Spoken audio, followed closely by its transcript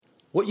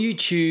What you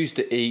choose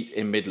to eat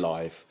in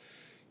midlife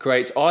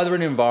creates either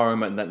an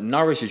environment that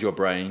nourishes your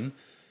brain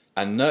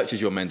and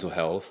nurtures your mental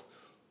health,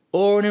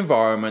 or an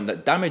environment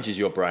that damages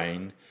your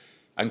brain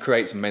and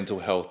creates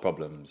mental health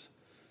problems.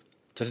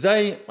 So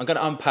today I'm going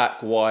to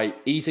unpack why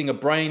eating a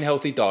brain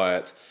healthy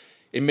diet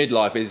in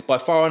midlife is by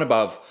far and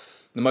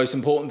above the most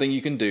important thing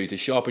you can do to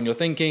sharpen your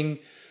thinking,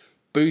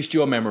 boost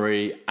your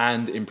memory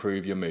and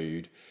improve your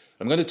mood.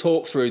 I'm going to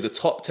talk through the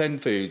top 10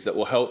 foods that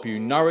will help you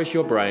nourish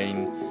your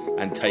brain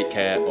and take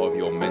care of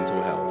your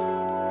mental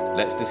health.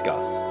 Let's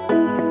discuss.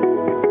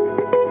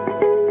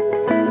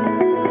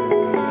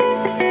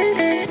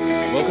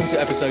 Welcome to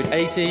episode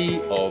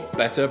 80 of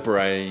Better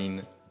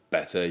Brain,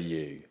 Better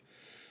You.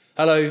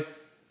 Hello,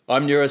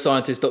 I'm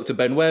neuroscientist Dr.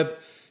 Ben Webb,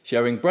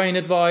 sharing brain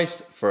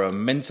advice for a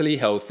mentally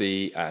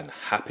healthy and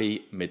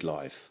happy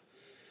midlife.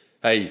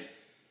 Hey,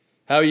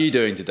 how are you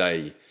doing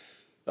today?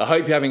 I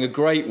hope you're having a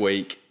great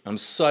week. I'm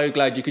so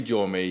glad you could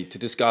join me to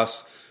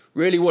discuss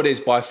really what is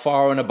by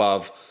far and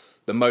above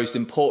the most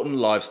important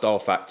lifestyle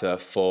factor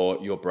for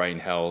your brain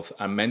health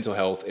and mental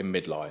health in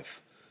midlife: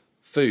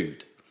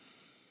 food.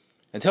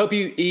 And to help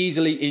you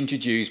easily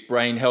introduce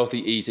brain healthy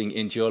eating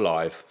into your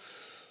life,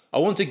 I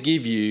want to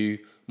give you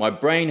my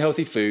Brain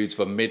Healthy Foods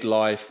for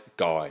Midlife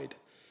guide.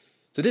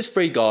 So this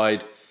free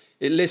guide,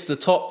 it lists the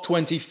top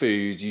 20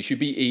 foods you should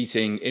be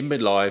eating in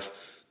midlife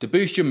to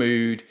boost your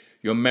mood,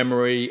 your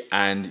memory,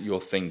 and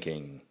your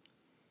thinking.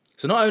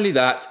 So not only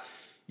that,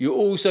 you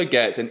also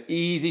get an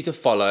easy to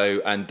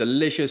follow and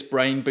delicious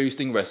brain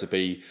boosting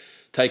recipe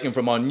taken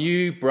from our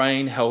new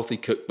Brain Healthy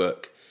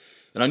Cookbook.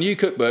 And our new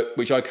cookbook,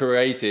 which I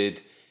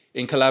created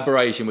in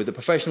collaboration with a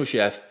professional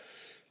chef,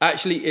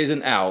 actually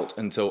isn't out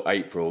until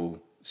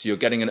April. So you're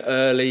getting an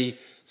early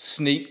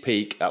sneak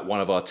peek at one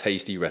of our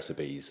tasty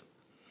recipes.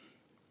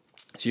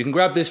 So you can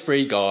grab this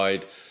free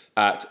guide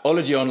at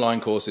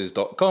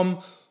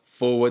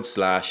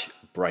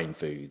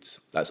ologyonlinecourses.com/brainfoods.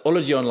 That's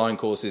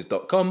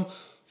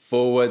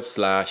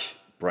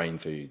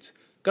ologyonlinecourses.com/brainfoods.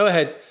 Go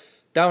ahead,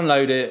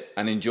 download it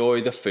and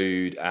enjoy the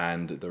food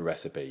and the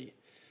recipe.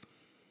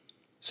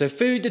 So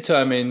food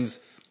determines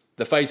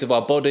the fate of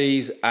our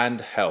bodies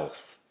and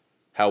health,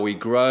 how we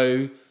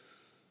grow,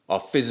 our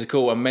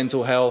physical and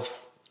mental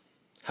health,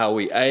 how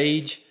we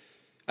age,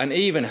 and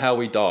even how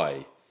we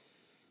die.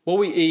 What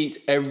we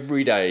eat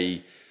every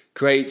day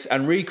creates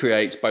and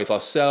recreates both our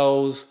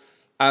cells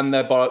and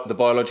the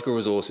biological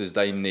resources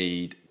they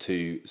need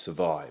to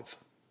survive.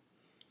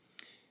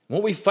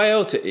 What we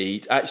fail to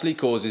eat actually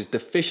causes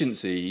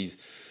deficiencies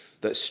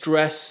that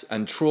stress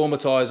and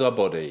traumatize our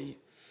body.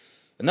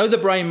 And though the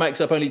brain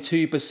makes up only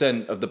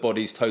 2% of the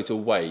body's total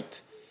weight,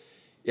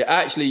 it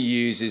actually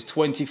uses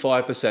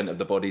 25% of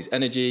the body's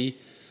energy.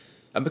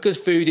 And because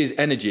food is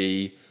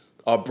energy,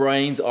 our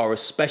brains are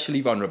especially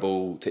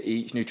vulnerable to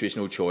each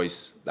nutritional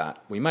choice that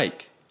we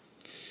make.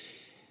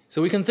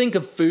 So we can think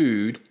of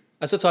food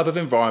as a type of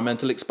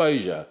environmental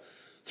exposure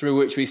through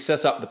which we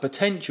set up the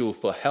potential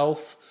for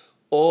health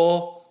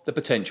or the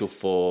potential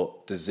for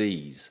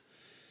disease.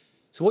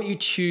 So what you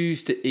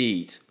choose to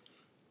eat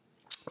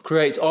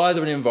creates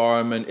either an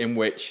environment in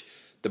which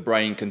the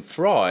brain can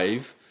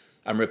thrive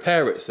and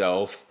repair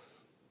itself,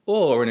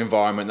 or an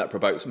environment that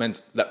promotes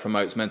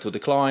mental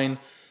decline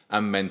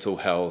and mental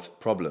health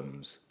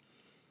problems.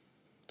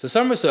 So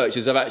some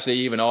researchers have actually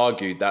even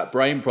argued that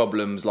brain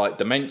problems like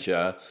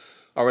dementia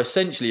are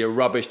essentially a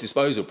rubbish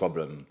disposal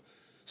problem.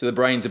 So the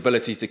brain's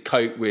ability to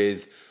cope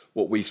with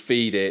what we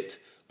feed it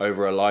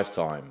over a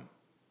lifetime.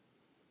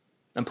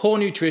 And poor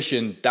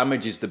nutrition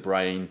damages the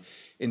brain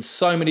in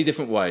so many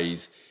different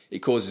ways. It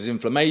causes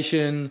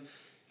inflammation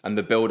and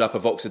the buildup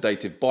of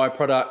oxidative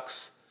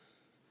byproducts,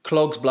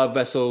 clogs blood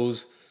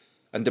vessels,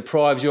 and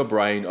deprives your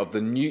brain of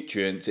the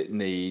nutrients it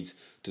needs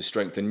to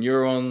strengthen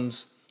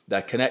neurons,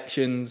 their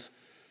connections,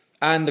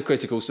 and the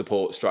critical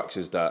support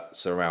structures that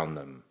surround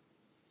them.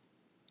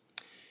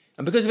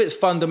 And because of its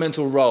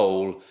fundamental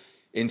role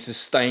in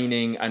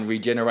sustaining and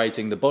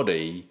regenerating the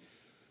body,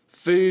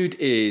 food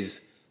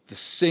is the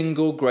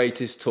single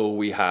greatest tool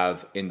we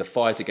have in the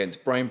fight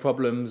against brain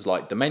problems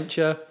like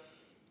dementia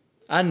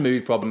and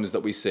mood problems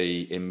that we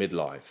see in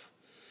midlife.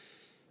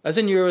 As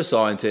a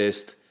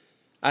neuroscientist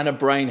and a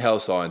brain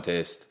health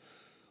scientist,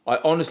 I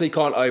honestly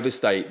can't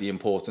overstate the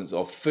importance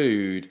of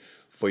food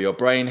for your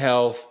brain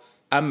health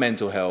and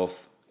mental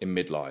health in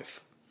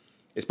midlife.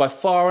 It's by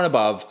far and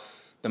above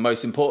the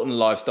most important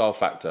lifestyle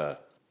factor.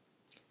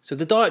 So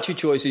the dietary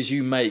choices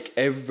you make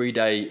every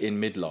day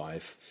in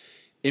midlife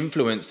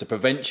influence the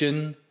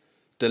prevention,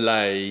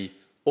 delay,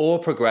 or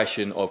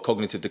progression of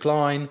cognitive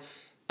decline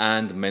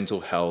and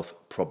mental health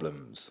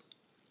problems.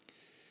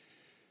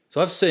 So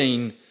I've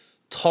seen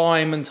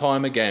time and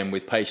time again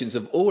with patients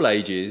of all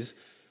ages,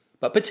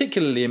 but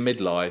particularly in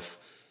midlife,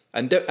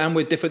 and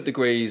with different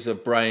degrees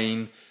of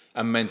brain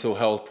and mental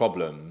health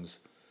problems,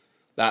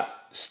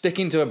 that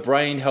sticking to a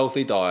brain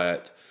healthy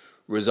diet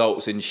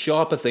results in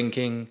sharper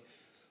thinking,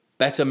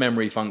 better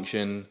memory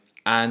function,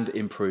 and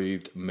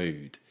improved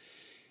mood.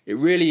 It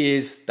really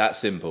is that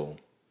simple.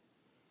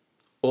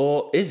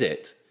 Or is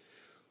it?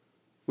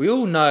 We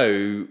all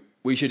know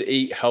we should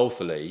eat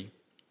healthily,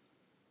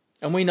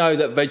 And we know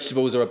that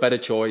vegetables are a better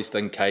choice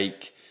than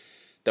cake,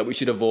 that we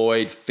should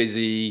avoid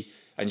fizzy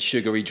and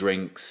sugary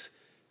drinks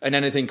and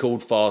anything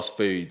called fast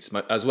foods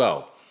as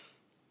well.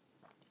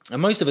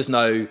 And most of us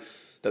know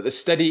that the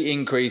steady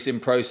increase in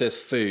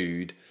processed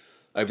food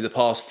over the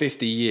past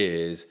 50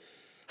 years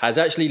has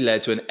actually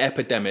led to an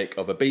epidemic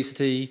of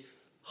obesity,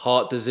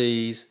 heart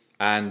disease,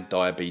 and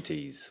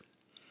diabetes.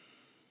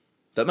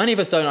 That many of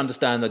us don't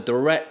understand the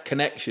direct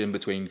connection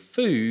between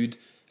food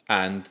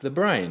and the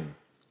brain.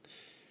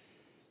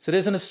 So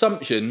there's an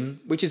assumption,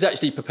 which is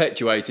actually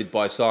perpetuated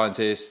by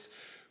scientists,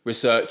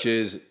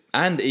 researchers,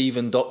 and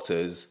even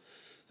doctors,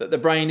 that the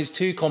brain is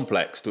too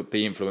complex to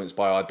be influenced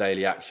by our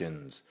daily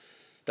actions,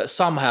 that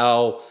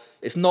somehow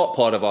it's not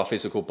part of our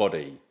physical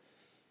body.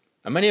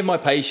 And many of my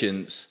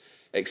patients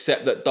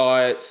accept that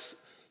diets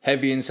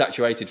heavy in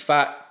saturated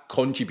fat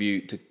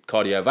contribute to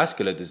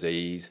cardiovascular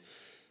disease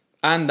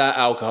and that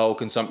alcohol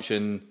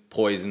consumption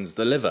poisons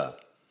the liver.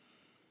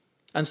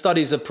 And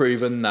studies have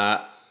proven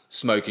that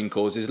smoking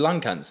causes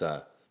lung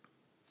cancer.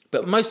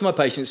 But most of my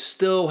patients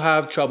still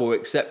have trouble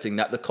accepting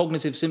that the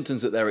cognitive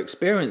symptoms that they're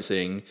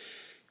experiencing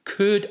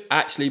could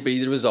actually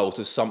be the result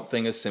of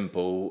something as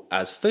simple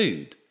as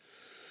food.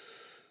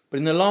 But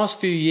in the last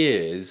few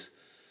years,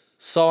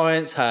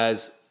 science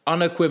has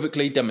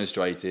unequivocally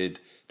demonstrated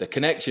the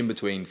connection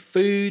between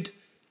food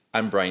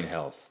and brain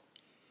health.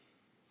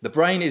 The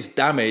brain is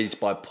damaged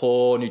by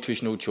poor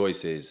nutritional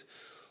choices,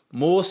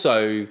 more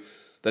so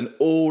than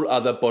all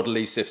other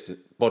bodily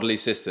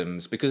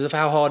systems because of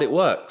how hard it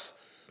works,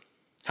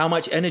 how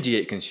much energy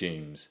it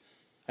consumes,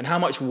 and how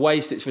much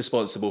waste it's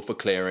responsible for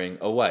clearing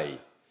away.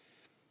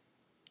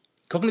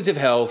 Cognitive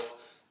health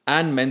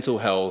and mental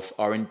health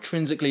are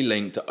intrinsically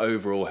linked to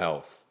overall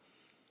health.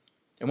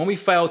 And when we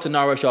fail to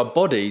nourish our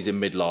bodies in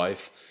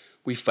midlife,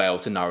 we fail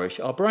to nourish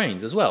our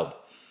brains as well.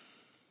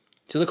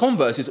 So the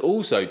converse is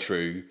also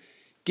true.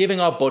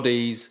 Giving our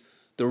bodies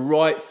the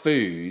right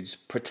foods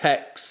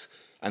protects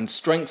and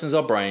strengthens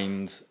our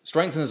brain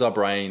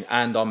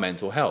and our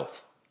mental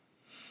health.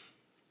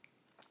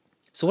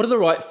 So what are the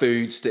right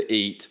foods to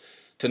eat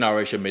to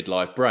nourish a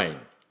midlife brain?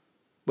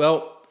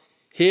 Well,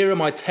 here are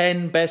my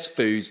 10 best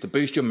foods to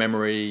boost your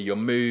memory, your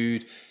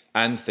mood,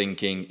 and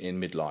thinking in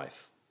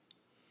midlife.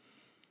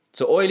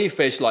 So oily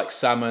fish like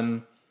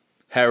salmon,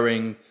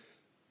 herring,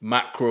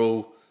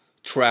 mackerel,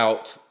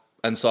 trout,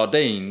 and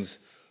sardines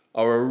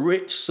are a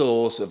rich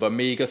source of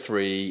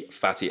omega-3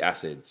 fatty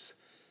acids.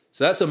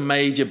 So that's a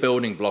major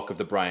building block of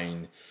the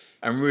brain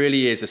and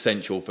really is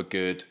essential for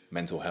good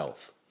mental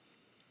health.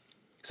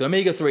 So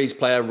omega-3s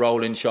play a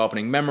role in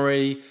sharpening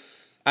memory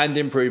and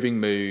improving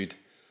mood,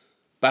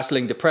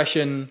 battling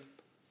depression,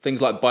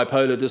 things like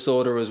bipolar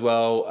disorder as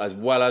well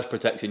as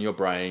protecting your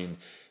brain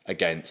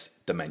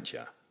against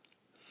dementia.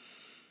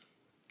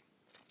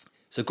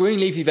 So green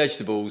leafy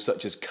vegetables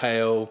such as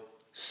kale,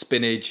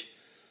 spinach,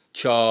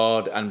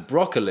 chard and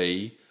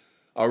broccoli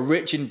are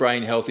rich in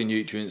brain healthy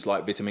nutrients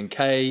like vitamin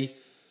K,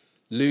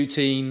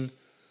 lutein,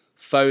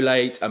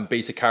 folate and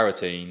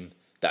beta-carotene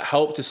that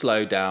help to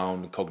slow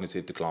down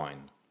cognitive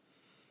decline.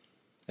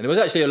 And there was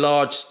actually a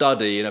large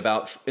study in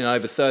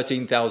over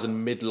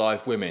 13,000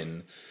 midlife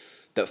women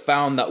that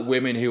found that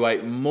women who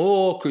ate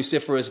more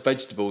cruciferous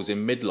vegetables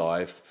in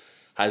midlife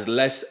has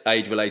less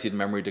age-related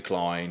memory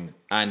decline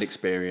and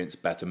experience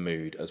better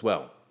mood as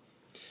well.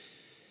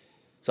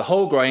 So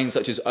whole grains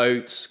such as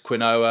oats,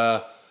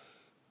 quinoa,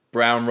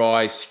 brown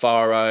rice,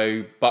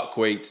 farro,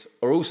 buckwheat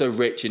are also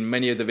rich in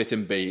many of the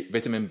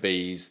vitamin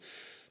Bs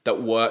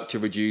that work to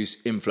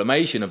reduce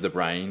inflammation of the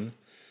brain.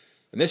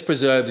 And this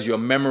preserves your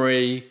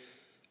memory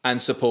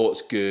and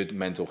supports good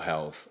mental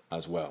health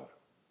as well.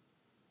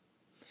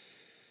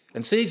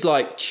 And seeds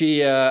like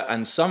chia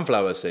and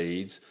sunflower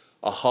seeds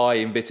are high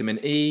in vitamin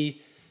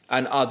E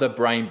and other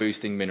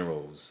brain-boosting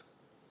minerals.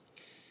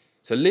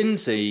 So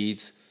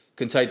linseeds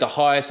contain the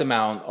highest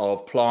amount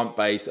of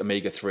plant-based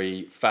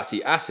omega-3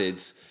 fatty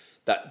acids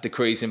that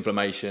decrease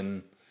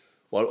inflammation,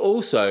 while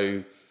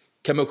also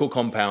chemical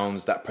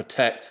compounds that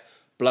protect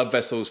blood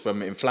vessels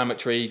from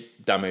inflammatory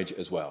damage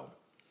as well.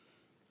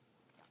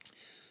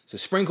 So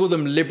sprinkle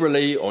them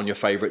liberally on your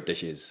favourite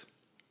dishes.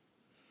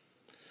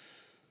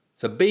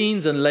 So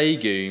beans and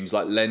legumes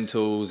like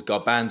lentils,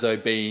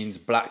 garbanzo beans,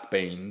 black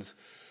beans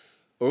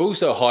are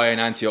also high in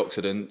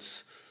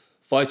antioxidants,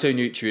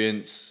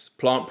 phytonutrients,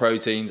 plant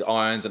proteins,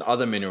 irons and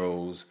other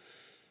minerals,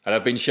 and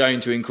have been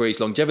shown to increase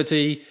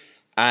longevity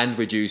and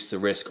reduce the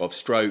risk of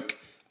stroke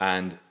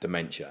and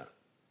dementia.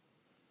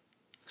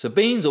 So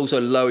beans also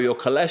lower your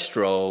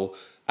cholesterol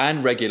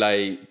and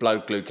regulate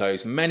blood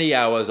glucose many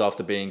hours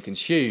after being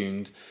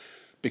consumed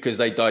because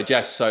they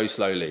digest so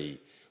slowly,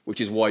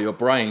 which is why your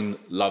brain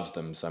loves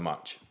them so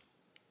much.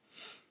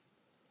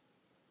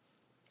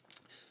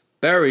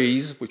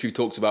 Berries, which we've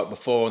talked about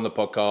before on the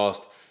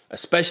podcast,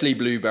 especially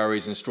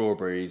blueberries and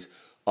strawberries,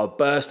 are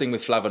bursting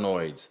with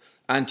flavonoids,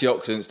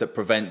 antioxidants that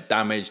prevent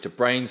damage to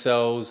brain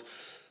cells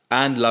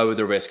and lower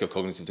the risk of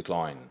cognitive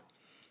decline.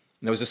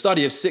 And there was a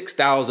study of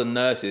 6,000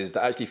 nurses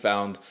that actually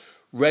found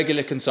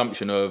regular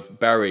consumption of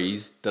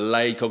berries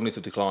delayed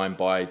cognitive decline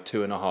by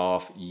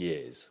 2.5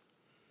 years.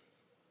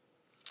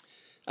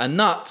 And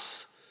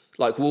nuts,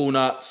 like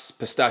walnuts,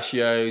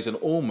 pistachios and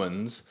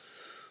almonds,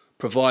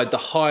 provide the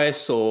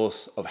highest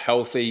source of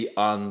healthy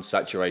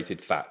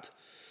unsaturated fat,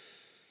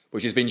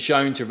 which has been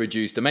shown to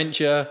reduce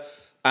dementia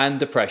and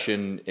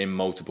depression in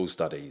multiple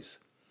studies.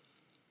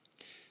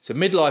 So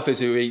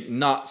midlifers who eat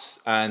nuts,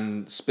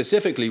 and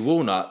specifically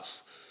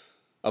walnuts,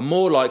 are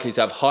more likely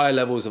to have higher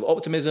levels of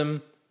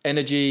optimism,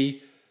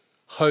 energy,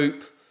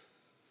 hope,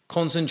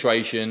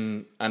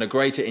 concentration, and a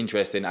greater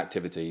interest in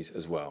activities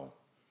as well.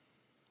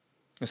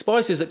 And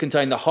spices that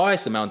contain the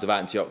highest amount of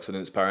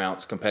antioxidants per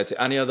ounce compared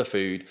to any other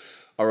food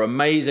are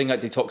amazing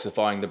at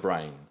detoxifying the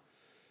brain.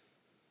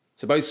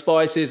 So both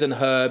spices and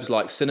herbs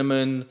like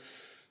cinnamon,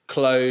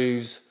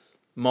 cloves,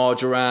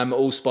 marjoram,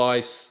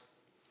 allspice,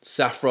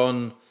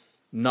 saffron,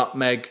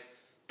 nutmeg,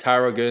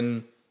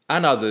 tarragon,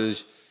 and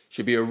others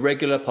should be a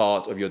regular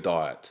part of your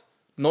diet,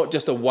 not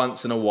just a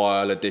once in a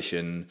while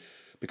addition,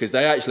 because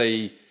they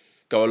actually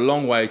go a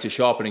long way to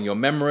sharpening your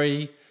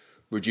memory,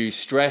 reduce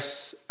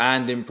stress,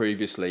 and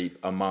improve your sleep,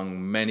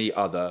 among many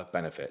other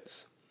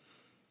benefits.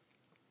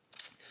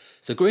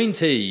 So green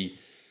tea,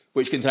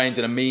 which contains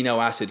an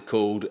amino acid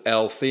called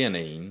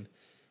L-theanine,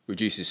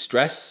 reduces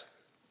stress,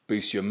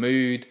 boosts your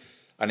mood,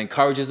 and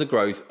encourages the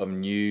growth of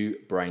new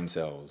brain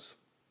cells.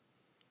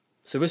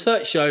 So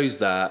research shows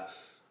that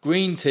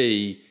green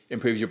tea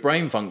improves your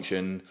brain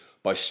function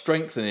by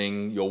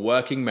strengthening your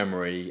working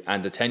memory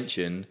and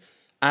attention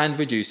and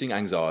reducing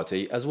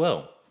anxiety as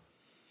well.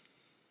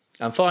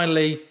 And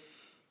finally,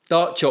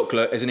 dark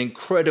chocolate is an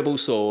incredible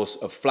source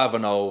of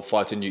flavonol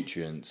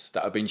phytonutrients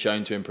that have been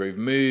shown to improve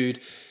mood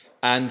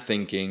and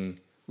thinking,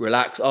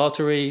 relax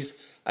arteries,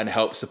 and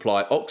help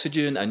supply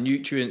oxygen and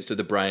nutrients to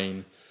the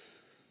brain.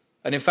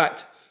 And in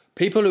fact,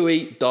 people who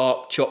eat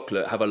dark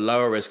chocolate have a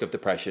lower risk of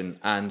depression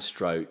and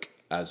stroke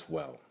as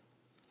well.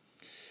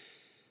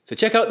 So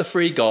check out the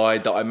free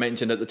guide that I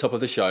mentioned at the top of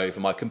the show for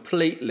my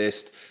complete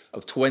list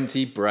of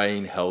 20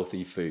 brain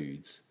healthy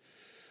foods.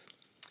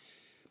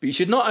 But you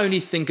should not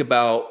only think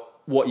about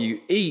what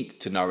you eat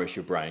to nourish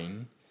your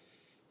brain,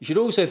 you should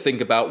also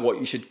think about what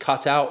you should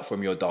cut out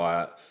from your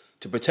diet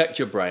to protect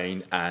your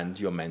brain and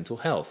your mental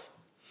health.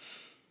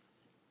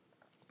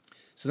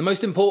 So the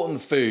most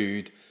important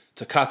food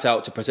to cut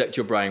out to protect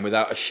your brain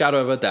without a shadow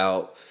of a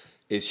doubt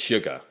is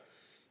sugar.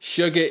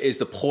 Sugar is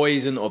the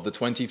poison of the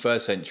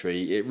 21st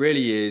century. It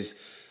really is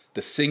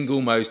the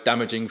single most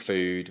damaging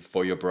food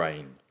for your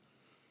brain.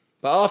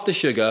 But after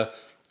sugar,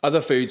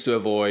 other foods to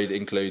avoid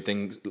include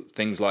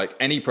things like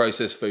any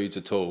processed foods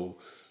at all,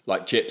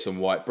 like chips and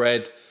white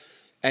bread,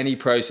 any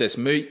processed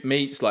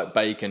meats like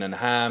bacon and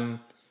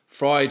ham,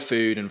 fried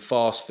food and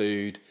fast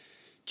food,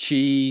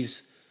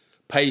 cheese,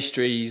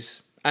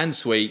 pastries and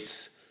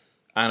sweets,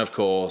 and of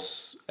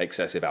course,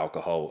 excessive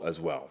alcohol as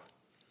well.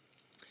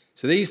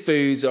 So these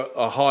foods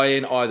are high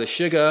in either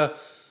sugar,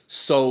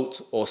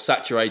 salt, or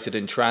saturated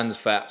in trans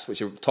fats,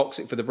 which are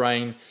toxic for the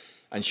brain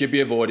and should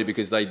be avoided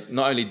because they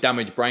not only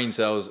damage brain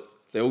cells,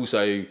 they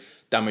also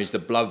damage the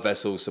blood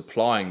vessels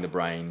supplying the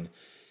brain.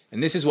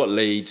 And this is what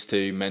leads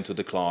to mental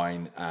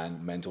decline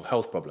and mental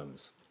health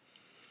problems.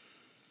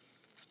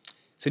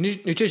 So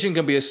nutrition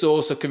can be a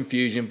source of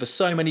confusion for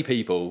so many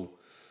people,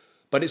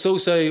 but it's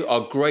also our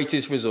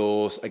greatest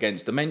resource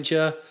against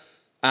dementia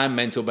and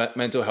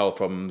mental health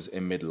problems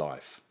in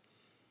midlife.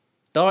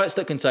 Diets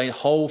that contain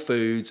whole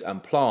foods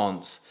and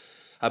plants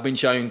have been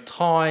shown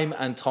time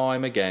and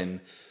time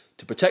again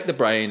to protect the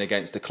brain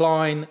against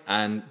decline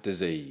and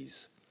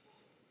disease.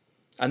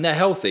 And they're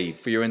healthy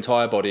for your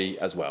entire body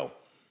as well.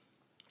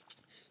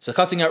 So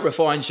cutting out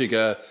refined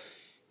sugar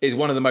is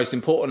one of the most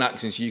important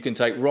actions you can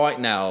take right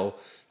now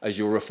as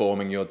you're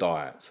reforming your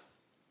diet.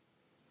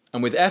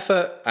 And with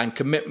effort and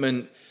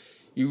commitment,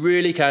 you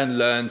really can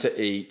learn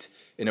to eat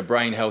in a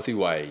brain healthy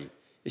way.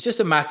 It's just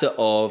a matter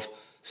of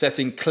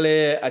setting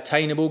clear,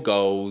 attainable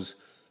goals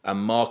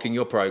and marking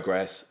your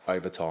progress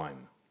over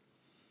time.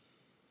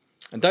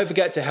 And don't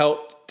forget to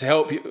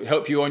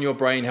help you on your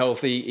brain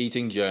healthy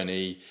eating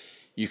journey.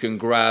 You can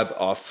grab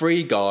our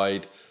free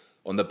guide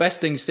on the best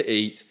things to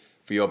eat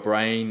for your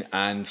brain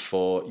and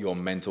for your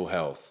mental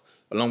health,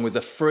 along with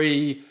a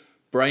free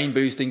brain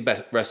boosting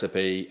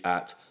recipe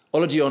at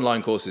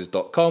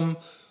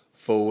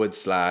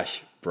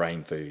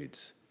ologyonlinecourses.com/brain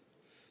foods.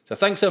 So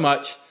thanks so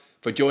much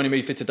for joining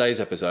me for today's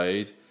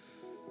episode.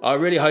 I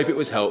really hope it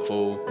was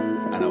helpful,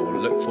 and I will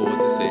look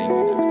forward to seeing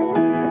you next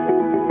time.